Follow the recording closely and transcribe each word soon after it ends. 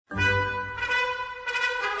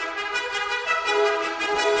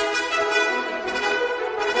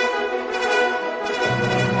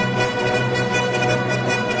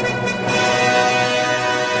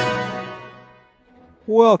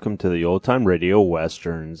Welcome to the Old Time Radio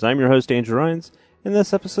Westerns. I'm your host, Andrew Rhynes, and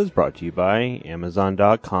this episode is brought to you by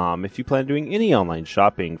Amazon.com. If you plan on doing any online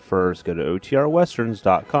shopping, first go to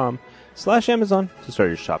OTRwesterns.com/Amazon to start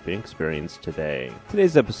your shopping experience today.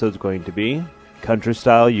 Today's episode is going to be Country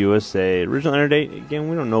Style USA. Original air date, again,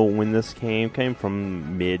 we don't know when this came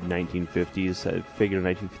from mid-1950s, I figure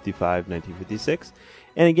 1955, 1956.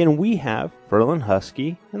 And again, we have Ferlin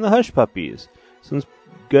Husky and the Hushpuppies. Some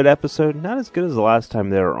good episode, not as good as the last time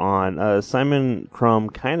they were on. Simon Crum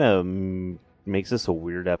kind of makes this a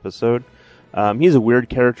weird episode. He's a weird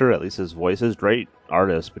character, at least his voice is great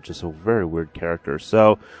artist, but just a very weird character.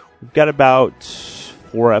 So we've got about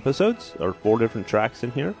 4 episodes, or 4 different tracks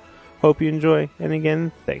in here. Hope you enjoy, and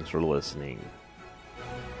again, thanks for listening.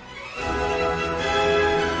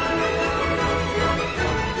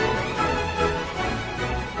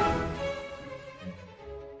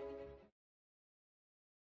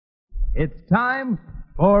 It's time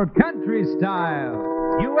for Country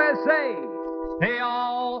Style USA. Stay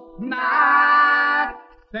all night,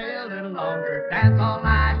 stay a little longer, dance all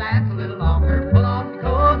night, dance a little longer. Pull on your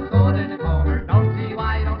coat, throw it in the corner. Don't see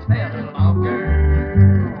why you don't stay a little longer.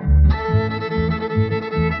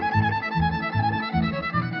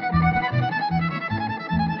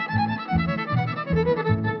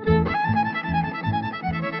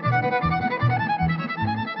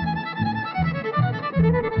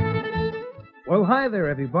 Well, hi there,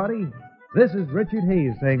 everybody. This is Richard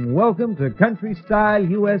Hayes saying welcome to Country Style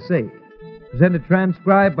USA, presented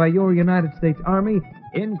transcribed by your United States Army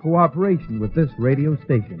in cooperation with this radio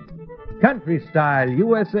station. Country Style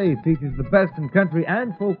USA features the best in country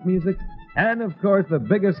and folk music, and of course the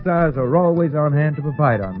biggest stars are always on hand to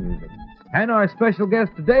provide our music. And our special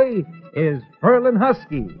guest today is Ferlin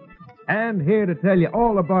Husky. And here to tell you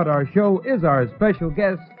all about our show is our special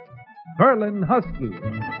guest, Ferlin Husky.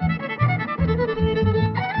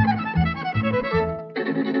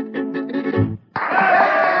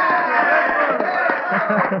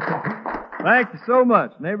 Thank you so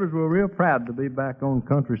much. Neighbors, we're real proud to be back on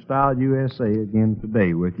Country Style USA again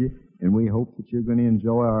today with you, and we hope that you're going to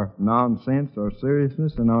enjoy our nonsense, our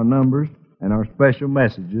seriousness, and our numbers, and our special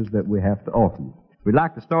messages that we have to offer you. We'd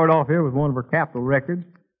like to start off here with one of our capital records,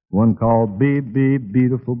 one called Beep, Beep,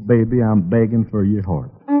 Beautiful Baby, I'm Begging for Your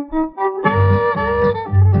Heart.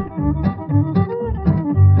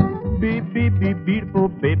 Beep, beep, beep, beautiful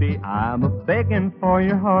baby, I'm a-begging for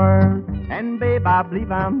your heart. And babe, I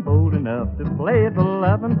believe I'm bold enough to play the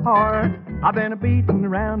loving part. I've been a-beating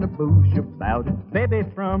around the bush about it, baby,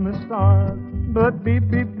 from the start. But beep,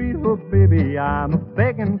 beep, beautiful baby, I'm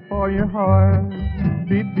a-begging for your heart.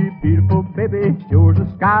 Beep, beep, beautiful baby, sure the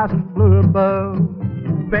skies is blue above.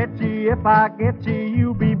 Bet you if I get you,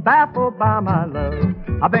 you'll be baffled by my love.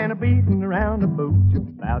 I've been a-beating around the bush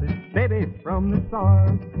about it, baby, from the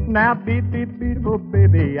start. Now, beep, beep, beautiful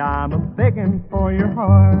baby, I'm a-begging for your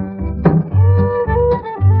heart.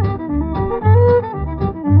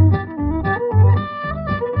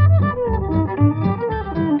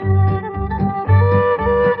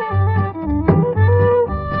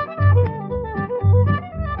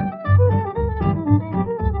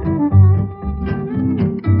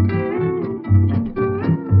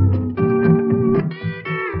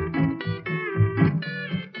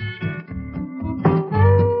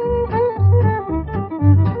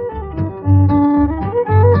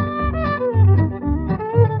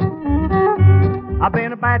 I've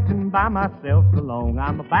been a-batching by myself so long,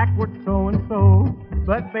 I'm a backward so-and-so.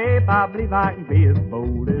 But, babe, I believe I can be as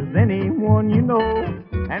bold as anyone you know.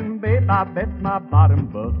 And, babe, I bet my bottom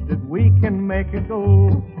busted we can make it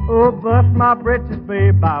go. Oh, bust my britches,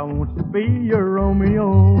 babe, I want to be your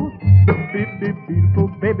Romeo. Beep, beep, beautiful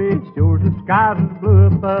baby, sure the skies is blue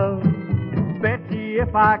above. Bet you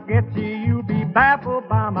if I get you, you'll be baffled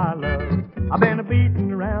by my love. I've been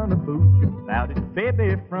a-beating around the bush about it,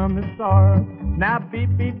 baby, from the start. Now,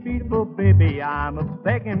 beep, beep, beautiful baby, I'm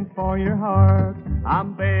a-begging for your heart.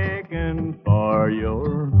 I'm begging for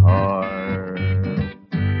your heart.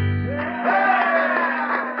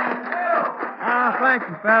 Thank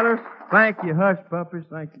you, fellas. Thank you, Hushpuppies.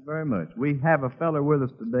 Thank you very much. We have a feller with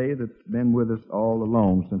us today that's been with us all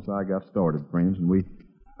along since I got started, friends, and we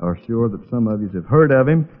are sure that some of you have heard of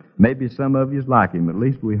him. Maybe some of you like him. At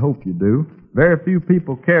least we hope you do. Very few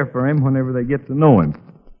people care for him whenever they get to know him.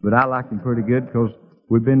 But I like him pretty good because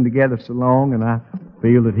we've been together so long, and I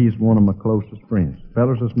feel that he's one of my closest friends.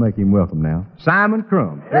 Fellas, let's make him welcome now. Simon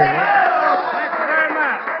Crum. Yeah. Thank you very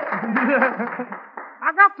much.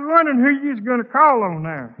 I got to wondering who you was going to call on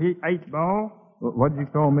there. He ate ball. What did you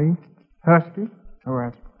call me? Husky. Oh,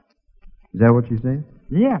 that's... Is that what you said?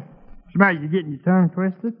 Yeah. Somebody, you getting your tongue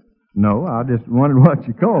twisted? No, I just wondered what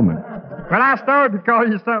you called me. Well, I started to call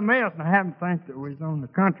you something else, and I happened to think that we was on the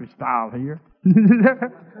country style here.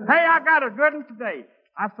 Hey, I got a good one today.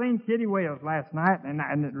 I seen Kitty Wells last night, and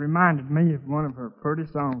it reminded me of one of her pretty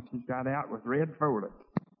songs she's got out with Red Foley.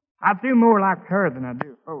 I do more like her than I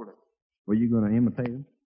do Foley. Were you going to imitate him?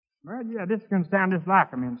 Well, yeah, this is going to sound just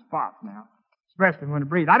like him in spots now, especially when I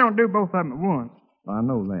breathe. I don't do both of them at once. I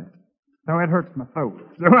know that. So it hurts my throat.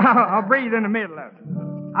 So I'll breathe in the middle of it.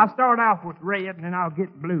 I'll start off with red, and then I'll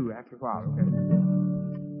get blue after a while, okay?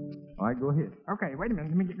 All right, go ahead. Okay, wait a minute.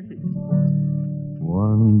 Let me get my teeth.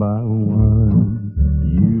 One by one,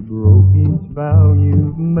 you broke each vow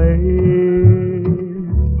you've made.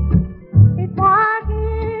 It was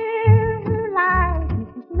you who lied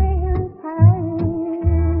with Merle pain.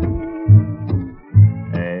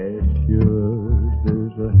 As sure as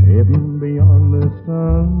there's a heaven beyond the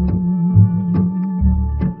sun,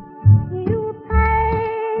 You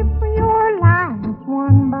paid for your lies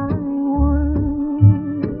one by one.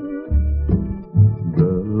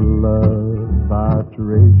 the love I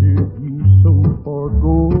treasured you so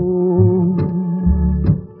forgo.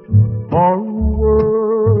 For a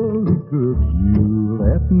world of goods you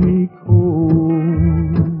left me cold.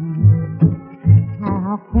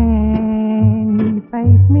 How can you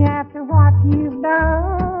face me after what you've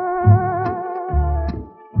done?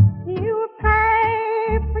 You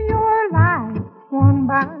paid for your life one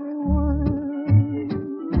by one.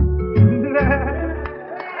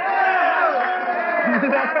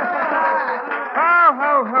 Ho,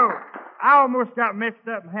 ho, ho. I almost got mixed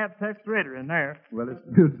up and had Tex Ritter in there. Well, it's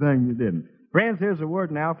a good thing you didn't. Friends, here's a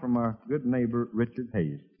word now from our good neighbor, Richard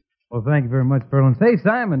Hayes. Well, thank you very much, Ferlin. Say,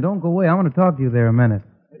 Simon, don't go away. I want to talk to you there a minute.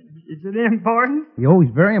 Is it important? You're always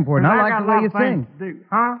very important. I Well, like got the a way lot you of things sing. to do.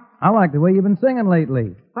 Huh? I like the way you've been singing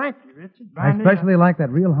lately. Thank you, Richard. I especially like that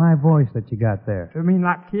real high voice that you got there. You mean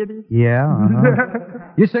like Kitty? Yeah,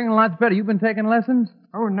 You're singing lots better. You've been taking lessons?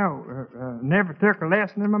 Oh, no. Never took a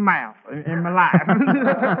lesson in my mouth in my life.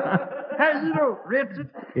 Hey, you know, Richard,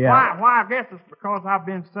 Yeah. why I guess it's because I've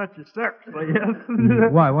been such a success.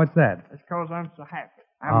 Why? What's that? It's because I'm so happy.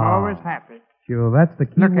 I'm Ah. always happy. Sure, that's the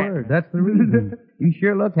key Look at word. me. That's the reason. You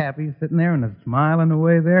sure look happy sitting there and smiling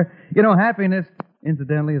away there. You know, happiness,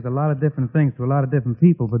 incidentally, is a lot of different things to a lot of different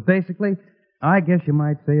people. But basically, I guess you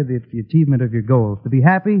might say that it's the achievement of your goals. To be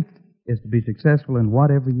happy is to be successful in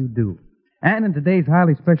whatever you do. And in today's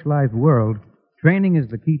highly specialized world, training is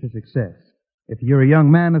the key to success. If you're a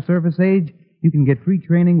young man of service age, you can get free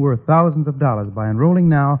training worth thousands of dollars by enrolling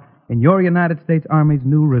now in your United States Army's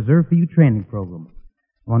new Reserve for You training program.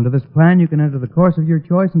 Under this plan, you can enter the course of your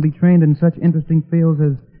choice and be trained in such interesting fields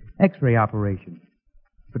as X-ray operations,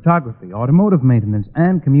 photography, automotive maintenance,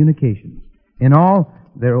 and communications. In all,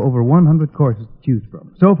 there are over 100 courses to choose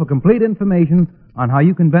from. So for complete information on how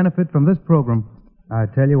you can benefit from this program, I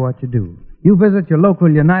tell you what you do. You visit your local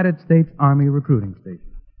United States Army recruiting station.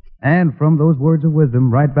 And from those words of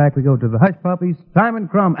wisdom, right back we go to the Hushpuppies, Simon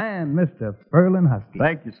Crum, and Mr. Ferlin Husky.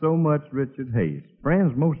 Thank you so much, Richard Hayes.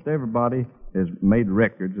 Friends, most everybody has made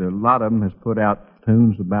records. A lot of them has put out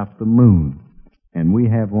tunes about the moon. And we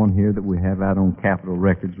have one here that we have out on Capitol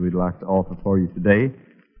Records we'd like to offer for you today.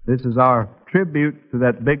 This is our tribute to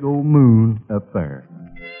that big old moon up there.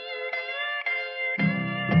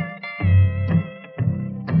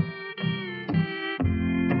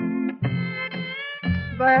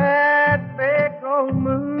 That big old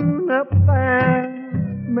moon up there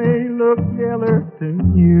may look yellow to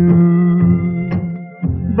you,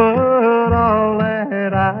 but all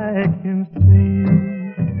that I can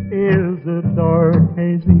see is a dark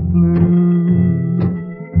hazy blue.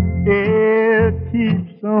 It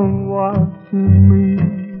keeps on watching me,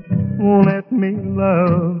 won't let me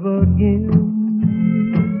love again.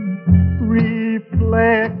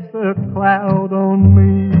 Reflects a cloud on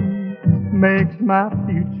me, makes my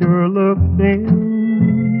future look dim.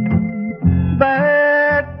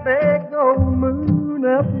 That big old moon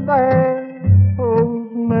up there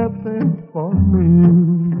holds nothing for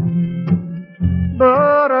me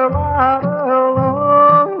but a lot of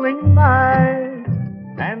lonely nights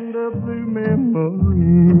and a blue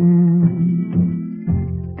memory.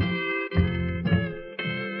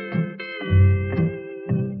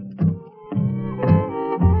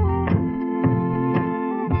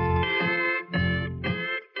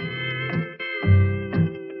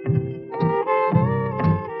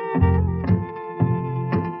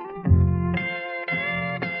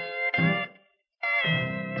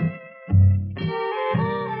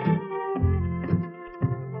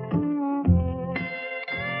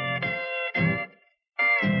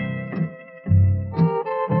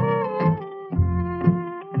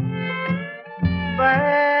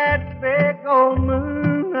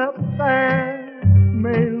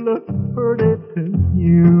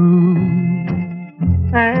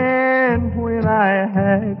 And when I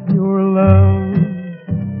had your love,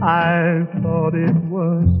 I thought it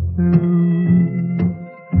was true.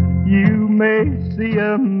 You may see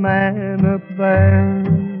a man up there,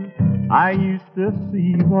 I used to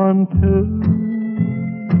see one too.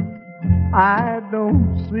 I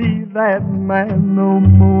don't see that man no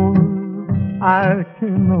more, I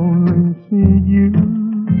can only see you.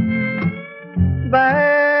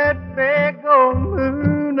 That big old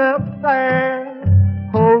moon up there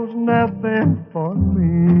holds nothing for me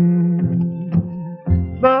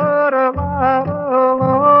but a lot of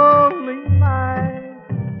lonely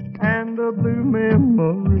nights and a blue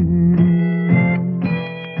memory.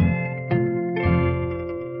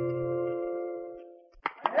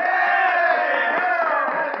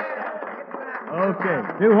 Okay,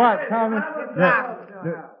 do what, Simon?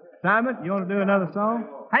 Simon, you want to do another song?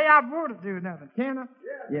 Hey, I want to do another, can I?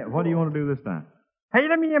 Yeah, what do you want to do this time? Hey,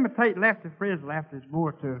 let me imitate Lefty Frizzle after it's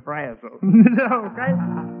more to a frazzle. Okay?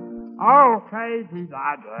 Okay, geez,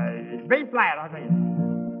 I do. B flat, I mean.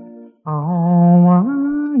 Oh,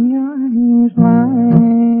 he's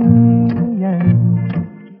lying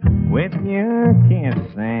with your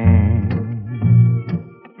kissing.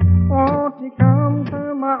 Won't you come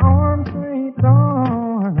to my arms, sweet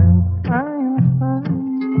darling? I'm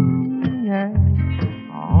sighing.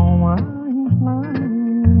 Oh, he's lying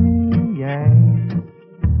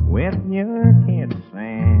with your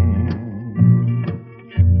kissing.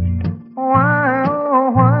 Why,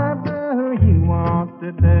 oh, why do you want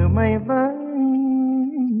to do me things?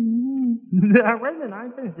 Wait a minute, I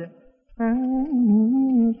ain't finished yet.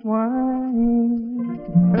 That's why.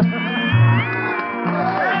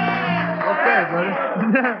 Okay, brother.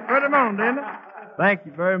 Put him on, didn't it? Thank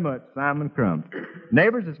you very much, Simon Crum.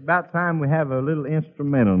 Neighbors, it's about time we have a little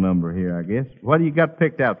instrumental number here, I guess. What do you got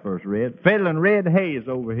picked out first, Red? Fiddling Red Hayes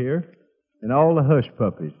over here and all the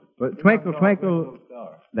Hushpuppies. But Twinkle, Twinkle,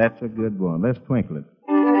 that's a good one. Let's twinkle it.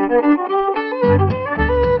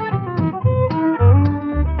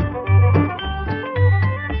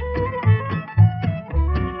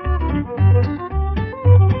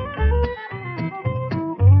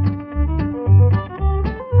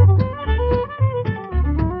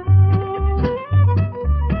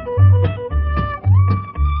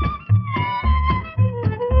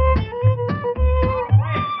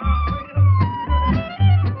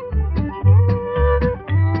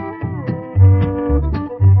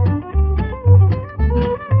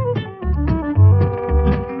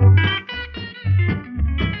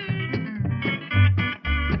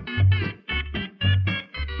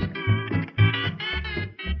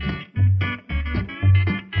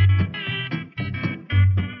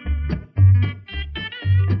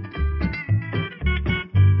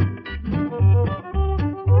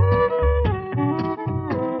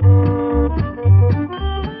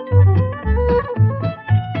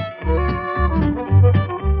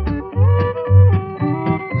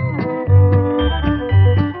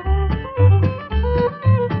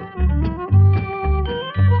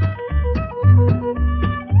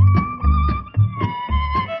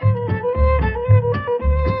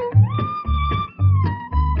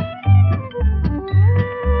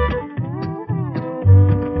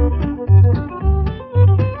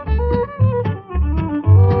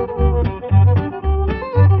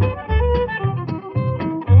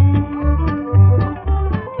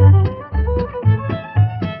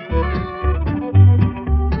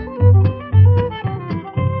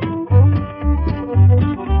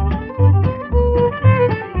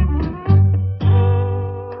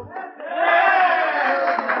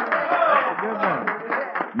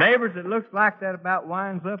 Neighbors, it looks like that about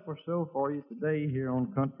winds up or so for you today here on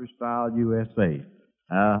Country Style USA.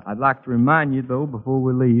 I'd like to remind you, though, before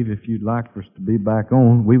we leave, if you'd like for us to be back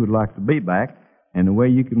on, we would like to be back. And the way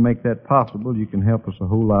you can make that possible, you can help us a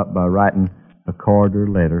whole lot by writing a card or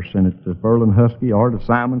letter. Send it to Ferlin Husky or to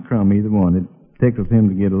Simon Crum, either one. It tickles him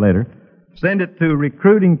to get a letter. Send it to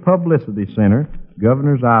Recruiting Publicity Center,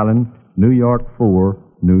 Governor's Island, New York 4,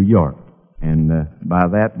 New York. And by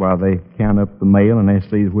that, while they count up the mail and they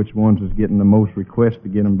see which ones is getting the most requests to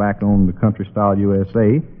get them back on the Country Style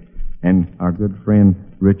USA, and our good friend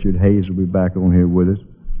Richard Hayes will be back on here with us,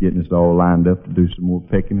 getting us all lined up to do some more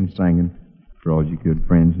picking and singing for all you good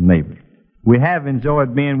friends and neighbors. We have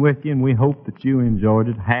enjoyed being with you, and we hope that you enjoyed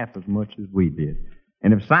it half as much as we did.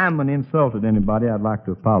 And if Simon insulted anybody, I'd like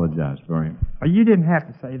to apologize for him. Oh, you didn't have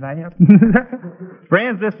to say that.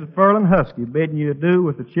 Friends, this is Ferlin Husky bidding you adieu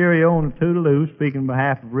with a cheerio and a toodaloo, speaking on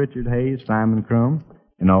behalf of Richard Hayes, Simon Crum,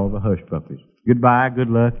 and all the Hushpuppies. Goodbye, good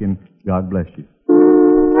luck, and God bless you.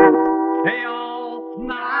 Stay all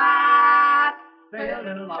night, stay a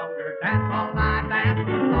little longer, dance all night, dance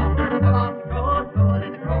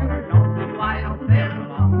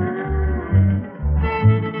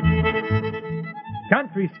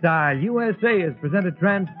Style USA is presented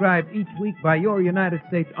transcribed each week by your United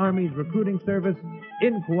States Army's recruiting service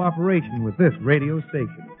in cooperation with this radio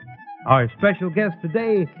station. Our special guest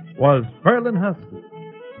today was Ferlin Husky.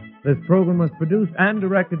 This program was produced and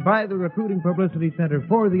directed by the Recruiting Publicity Center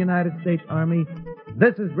for the United States Army.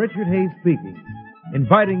 This is Richard Hayes speaking,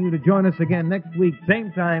 inviting you to join us again next week,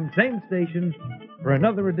 same time, same station, for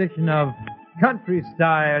another edition of Country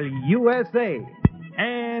Style USA.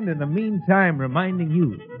 And in the meantime, reminding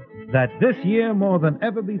you that this year, more than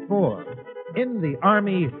ever before, in the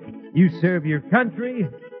Army, you serve your country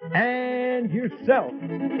and yourself.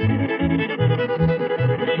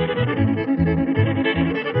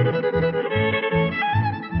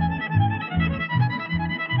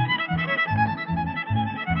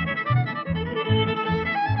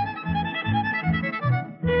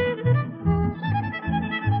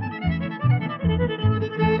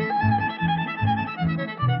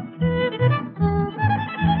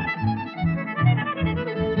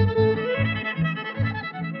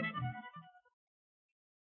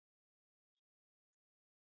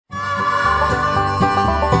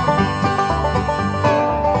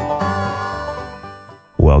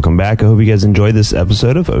 Welcome back. I hope you guys enjoyed this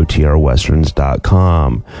episode of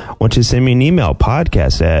OTRWesterns.com. I want you to send me an email,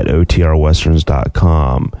 podcast at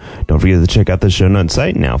OTRWesterns.com. Don't forget to check out the show notes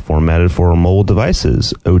site, now formatted for mobile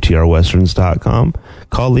devices, OTRWesterns.com.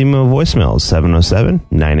 Call, leave me a voicemail,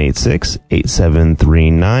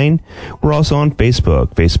 707-986-8739. We're also on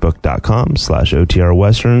Facebook,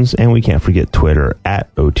 Facebook.com/OTRWesterns, and we can't forget Twitter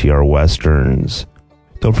at OTRWesterns.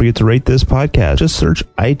 Don't forget to rate this podcast. Just search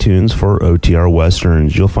iTunes for OTR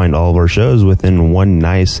Westerns. You'll find all of our shows within one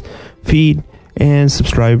nice feed, and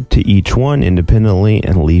subscribe to each one independently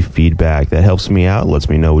and leave feedback. That helps me out, lets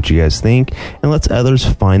me know what you guys think, and lets others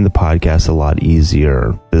find the podcast a lot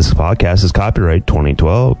easier. This podcast is copyright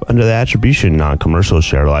 2012 under the attribution non-commercial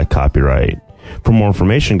share alike copyright. For more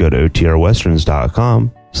information, go to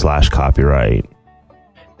OTRWesterns.com/copyright.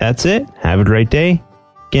 That's it. Have a great day.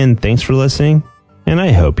 Again, thanks for listening, and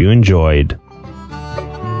I hope you enjoyed.